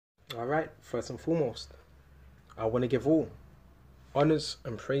Alright, first and foremost, I want to give all honors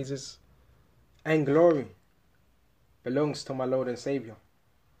and praises and glory belongs to my Lord and Savior.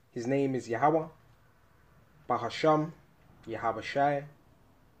 His name is Yahweh, Bahasham, Yahawashi,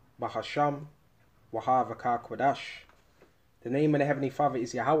 Bahasham, Wahavaka Kodash. The name of the Heavenly Father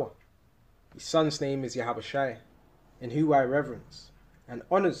is Yahweh. His Son's name is Yahawashi, in who I reverence and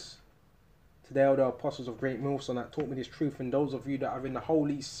honors to the elder apostles of Great Millstone that taught me this truth, and those of you that are in the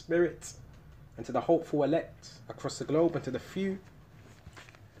Holy Spirit, and to the hopeful elect across the globe, and to the few,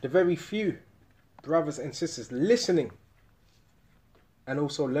 the very few brothers and sisters listening and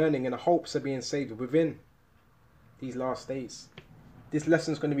also learning in the hopes of being saved within these last days. This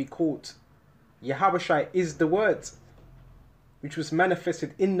lesson is going to be called Yahawashi is the Word, which was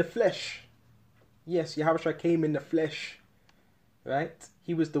manifested in the flesh. Yes, Yahawashi came in the flesh, right?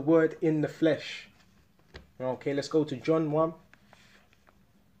 He was the Word in the flesh. Okay, let's go to John 1.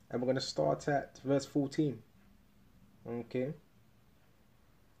 And we're going to start at verse 14. Okay.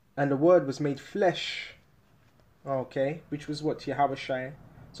 And the Word was made flesh. Okay, which was what? Yahawashi.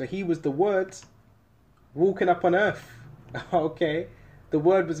 So he was the Word walking upon earth. Okay. The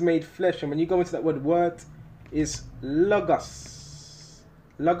Word was made flesh. And when you go into that word is logos.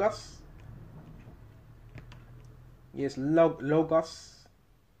 Logos? Yes, logos.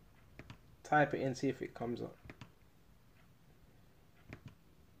 Type it in, see if it comes up.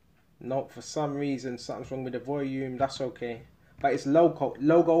 No, for some reason something's wrong with the volume. That's okay. But it's logos.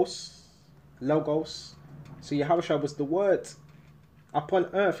 Logos. So Yahawashi was the Word upon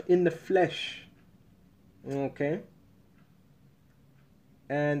earth in the flesh. Okay.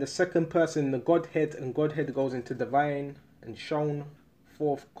 And the second person, the Godhead, and Godhead goes into divine and shown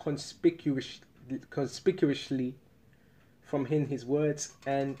forth conspicuously from in his words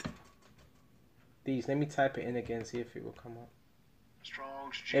and these. Let me type it in again, see if it will come up.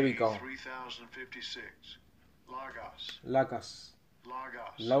 Strong's G, there we go. 3056. Logos. Logos.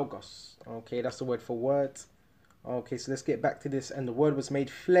 Logos. Logos. Okay, that's the word for word. Okay, so let's get back to this. And the Word was made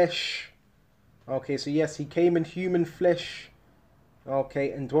flesh. Okay, so yes, he came in human flesh.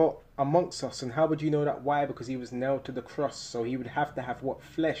 Okay, and dwelt amongst us. And how would you know that? Why? Because he was nailed to the cross. So he would have to have what?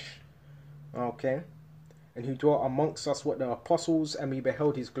 Flesh. Okay. And who dwelt amongst us, what? The apostles. And we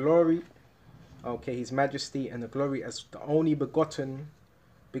beheld his glory. Okay, his majesty and the glory as the only begotten.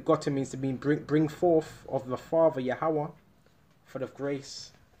 Begotten means to be bring forth of the Father, Yahweh, for of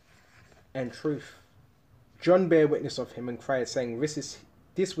grace and truth. John bare witness of him and cried, saying,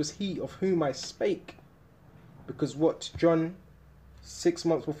 This was he of whom I spake. Because what? John, 6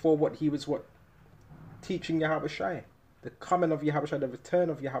 months before, what he was what? Teaching Yahawashi. The coming of Yahawashi, the return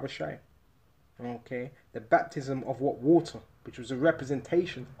of Yahawashi. Okay. The baptism of what? Water, which was a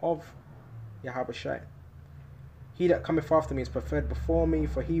representation of Yahawashi. He that cometh after me is preferred before me,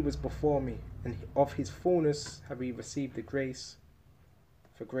 for he was before me. And of his fullness have we received the grace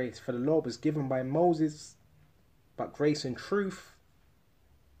for grace. For the law was given by Moses, but grace and truth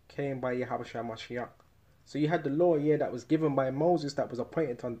came by Yahawashi Mashiach. So you had the law, yeah, that was given by Moses, that was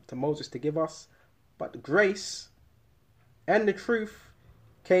appointed to Moses to give us. But the grace and the truth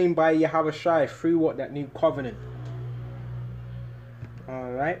came by Yahawashi through what? That new covenant.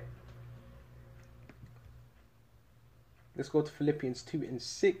 Alright. Let's go to Philippians 2 and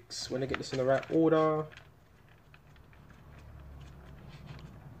 6. When I get this in the right order.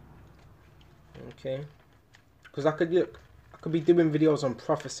 Okay. Because I could be doing videos on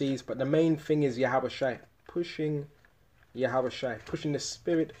prophecies, but the main thing is Yahawashi. Pushing Yahawashi. Pushing the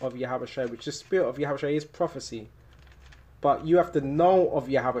spirit of Yahawashi, which the spirit of Yahawashi is prophecy. But you have to know of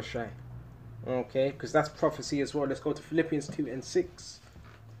Yahawashi. Okay, because that's prophecy as well. Let's go to Philippians 2 and 6.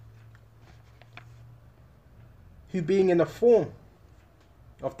 Who being in the form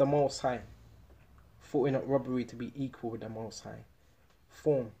of the Most High, thought it not robbery to be equal with the Most High.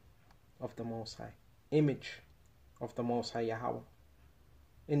 Form of the Most High. Image of the Most High Yahweh.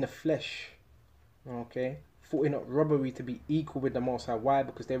 In the flesh. Okay. Thought it not robbery to be equal with the Most High. Why?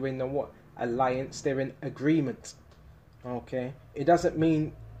 Because they're in the what? Alliance. They're in agreement. Okay. It doesn't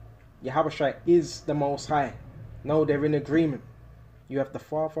mean Yahawashi is the Most High. No, they're in agreement. You have the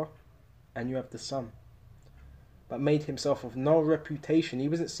Father and you have the Son. But made himself of no reputation. He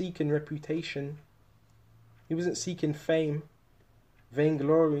wasn't seeking reputation. He wasn't seeking fame,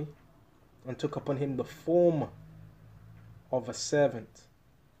 vainglory, and took upon him the form of a servant.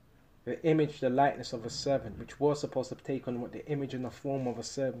 The image, the likeness of a servant, which was supposed to take on what? The image and the form of a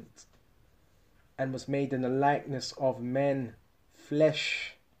servant. And was made in the likeness of men,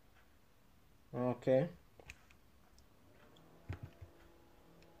 flesh. Okay.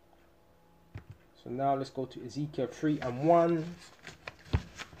 So now let's go to Ezekiel 3 and 1.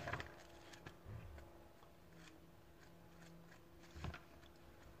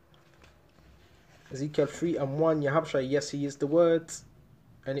 Ezekiel 3:1, Yahawashi, yes, he is the word.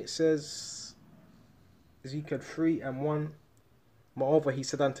 And it says, Ezekiel 3:1, moreover, he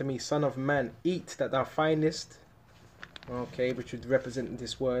said unto me, Son of man, eat that thou findest. Okay, which would represent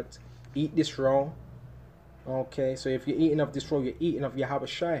this word. Eat this roll. Okay, so if you're eating of this roll, you're eating of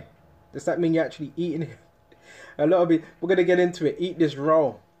Yahawashi. Does that mean you're actually eating it? A lot of it, we're going to get into it. Eat this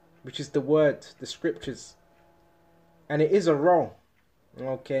roll, which is the word, the scriptures. And it is a roll.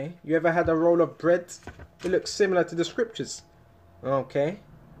 Okay, you ever had a roll of bread? It looks similar to the scriptures. Okay,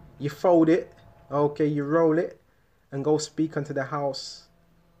 you fold it. Okay, you roll it and go speak unto the house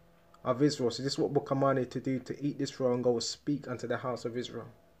of Israel. So this is what we're commanded to do, to eat this roll and go speak unto the house of Israel.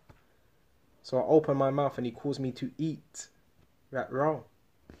 So I open my mouth and he calls me to eat that roll.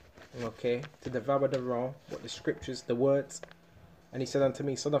 Okay, to devour the roll, what the scriptures, the words. And he said unto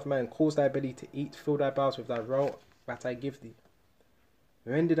me, Son of man, cause thy belly to eat, fill thy bowels with thy roll that I give thee.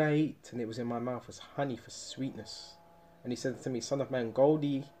 When did I eat? And it was in my mouth as honey for sweetness. And he said unto me, Son of man, go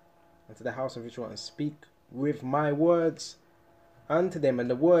thee unto the house of Israel and speak with my words unto them. And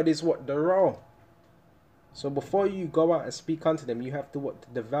the word is what? The roll. So before you go out and speak unto them, you have to what? To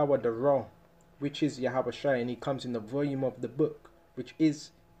devour the roll, which is Yahawashi. And he comes in the volume of the book, which is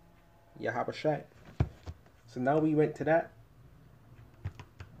Yahawashi. So now we went to that.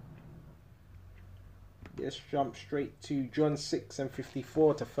 Let's jump straight to John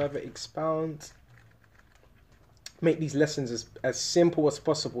 6:54 to further expound. Make these lessons as simple as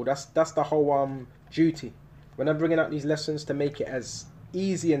possible. That's the whole duty. When I'm bringing out these lessons, to make it as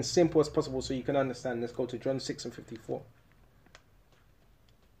easy and simple as possible so you can understand. Let's go to John 6:54.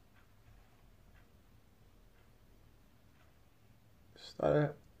 Start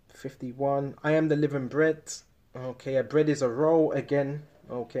at 51. I am the living bread. Okay, a bread is a roll again.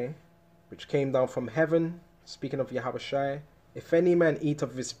 Okay, which came down from heaven. Speaking of Yahawashi, if any man eat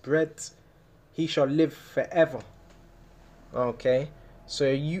of this bread, he shall live forever. Okay, so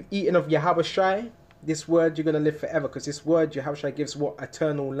you eating of Yahawashi, this word, you're going to live forever, because this word Yahawashi gives what?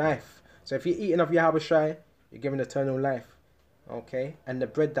 Eternal life. So if you're eating of Yahawashi, you're given eternal life. Okay, and the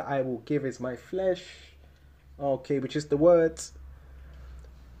bread that I will give is my flesh. Okay, which is the words,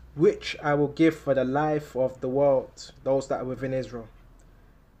 which I will give for the life of the world, those that are within Israel.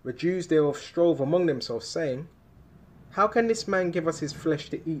 The Jews thereof strove among themselves, saying, how can this man give us his flesh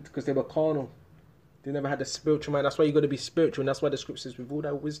to eat? Because they were carnal. They never had a spiritual mind. That's why you got to be spiritual. And that's why the scriptures, with all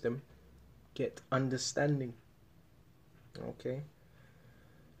that wisdom, get understanding. Okay.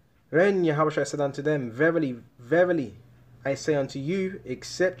 Then Yahawashi said unto them, verily, verily, I say unto you,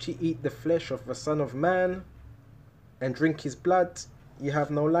 except ye eat the flesh of the Son of Man, and drink his blood, you have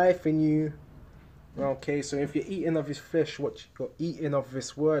no life in you. Okay, so if you're eating of his flesh, what you're eating of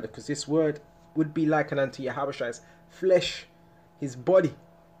this word, because this word would be likened unto Yahawashi's flesh, his body.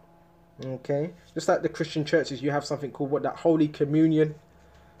 Okay, just like the Christian churches, you have something called what? That Holy Communion.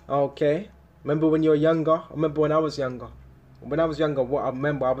 Okay, remember when you were younger? I remember when I was younger. When I was younger, what I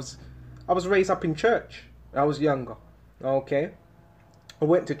remember, I was raised up in church. I was younger. Okay, I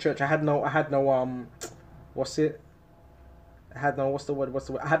went to church. I had no what's it? I had no what's the word?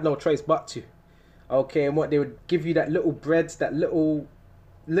 I had no choice but to. Okay, and what they would give you, that little bread, that little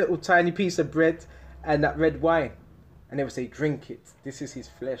tiny piece of bread, and that red wine, and they would say, drink it. This is his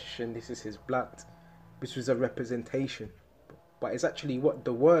flesh and this is his blood, which was a representation. But it's actually what?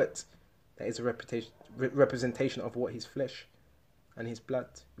 The word that is a representation of what? His flesh and his blood,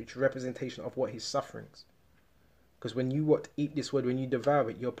 which is a representation of what? His sufferings. Because when you eat this word, when you devour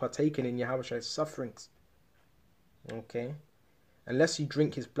it, you're partaking in Yahawashi's sufferings. Okay, unless you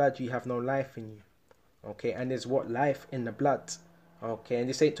drink his blood, you have no life in you. Okay, and there's what? Life in the blood. Okay, and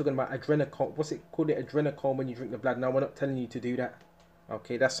this ain't talking about adrenochrome. What's it called? It adrenochrome when you drink the blood. Now, we're not telling you to do that.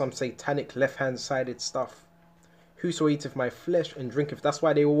 Okay, that's some satanic left-hand sided stuff. Whoso eateth my flesh and drinketh. That's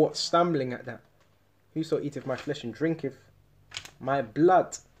why they were what? Stumbling at that. Whoso eateth my flesh and drinketh my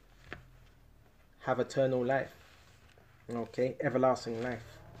blood have eternal life. Okay, everlasting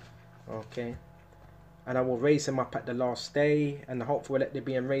life. Okay, and I will raise him up at the last day, and the hopeful elect are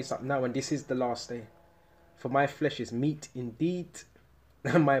being raised up now, and this is the last day. For my flesh is meat indeed,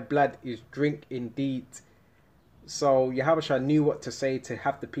 and my blood is drink indeed. So Yahawashi knew what to say to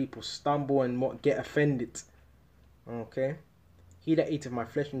have the people stumble and what? Get offended. Okay, he that eateth my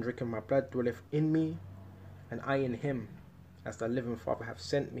flesh and drinketh my blood dwelleth in me, and I in him. As the living Father hath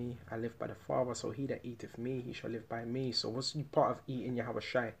sent me, I live by the Father. So he that eateth me, he shall live by me. So what's the part of eating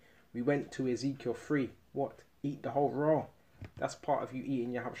Yahawashi? We went to Ezekiel 3. What? Eat the whole raw. That's part of you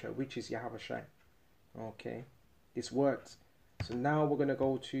eating Yahawashi, which is Yahawashi. Okay, this works. So now we're going to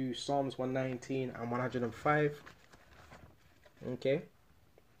go to Psalms 119 and 105. Okay.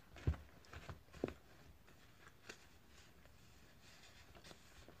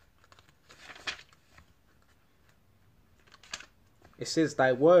 It says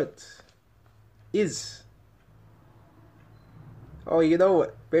thy word is. Oh, you know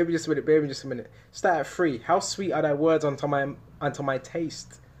what? Baby, just a minute. Baby, just a minute. Start at 3. How sweet are thy words unto my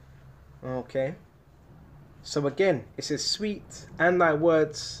taste. Okay. So again, it says sweet and thy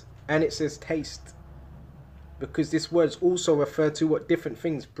words, and it says taste. Because this words also refer to what different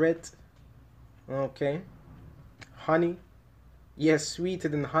things? Bread. Okay. Honey. Yes, sweeter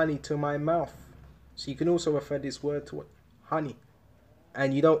than honey to my mouth. So you can also refer this word to what? Honey.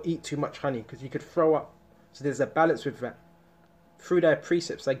 And you don't eat too much honey because you could throw up. So there's a balance with that. Through thy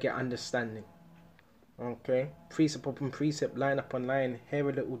precepts I get understanding. Okay. Precept upon precept, line upon line, here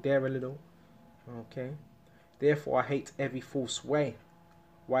a little, there a little. Okay. Therefore I hate every false way.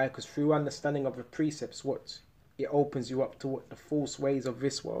 Why? Because through understanding of the precepts, what? It opens you up to what? The false ways of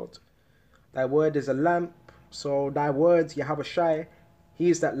this world. Thy word is a lamp. So thy words, Yahawashi, he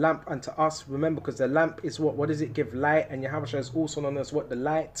is that lamp unto us. Remember, because the lamp is what? What does it give? Light. And Yahawashi is also known as what? The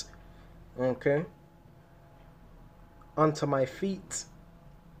light. Okay. Unto my feet.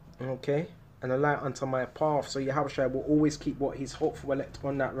 Okay. And a light unto my path. So Yahawashi will always keep what? His hopeful elect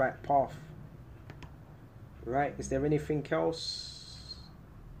on that right path. Right. Is there anything else?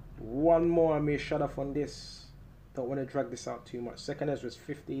 One more. I may shut off on this. Don't want to drag this out too much. 2 Ezra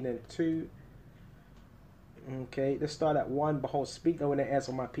 15:2. Okay, let's start at 1. Behold, speak thou in the ears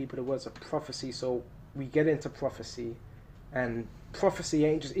of my people the words of prophecy. So we get into prophecy. And prophecy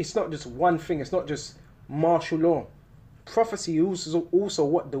ain't just, it's not just one thing. It's not just martial law. Prophecy is also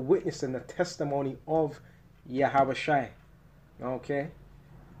what? The witness and the testimony of Yahawashi. Okay.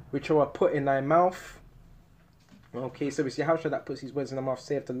 Which are put in thy mouth. Okay, so it's Yahawashi that puts his words in the mouth,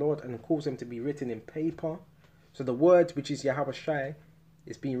 saith the Lord, and calls them to be written in paper. So the word, which is Yahawashi,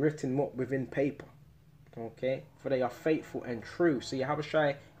 is being written what? Within paper. Okay, for they are faithful and true. So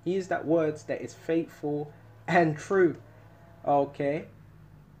Yahawashi, he is that word that is faithful and true. Okay,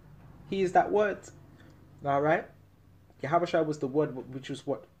 he is that word. All right. Yahawashi was the word which was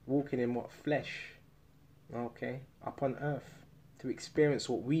what? Walking in what? Flesh. Okay, upon earth to experience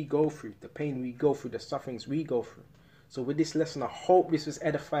what we go through, the pain we go through, the sufferings we go through. So with this lesson, I hope this was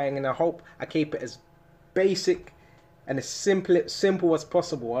edifying, and I hope I keep it as basic and as simple as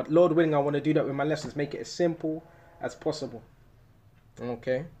possible. Lord willing, I want to do that with my lessons. Make it as simple as possible.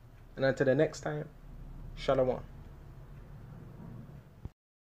 Okay. And until the next time, Shalom.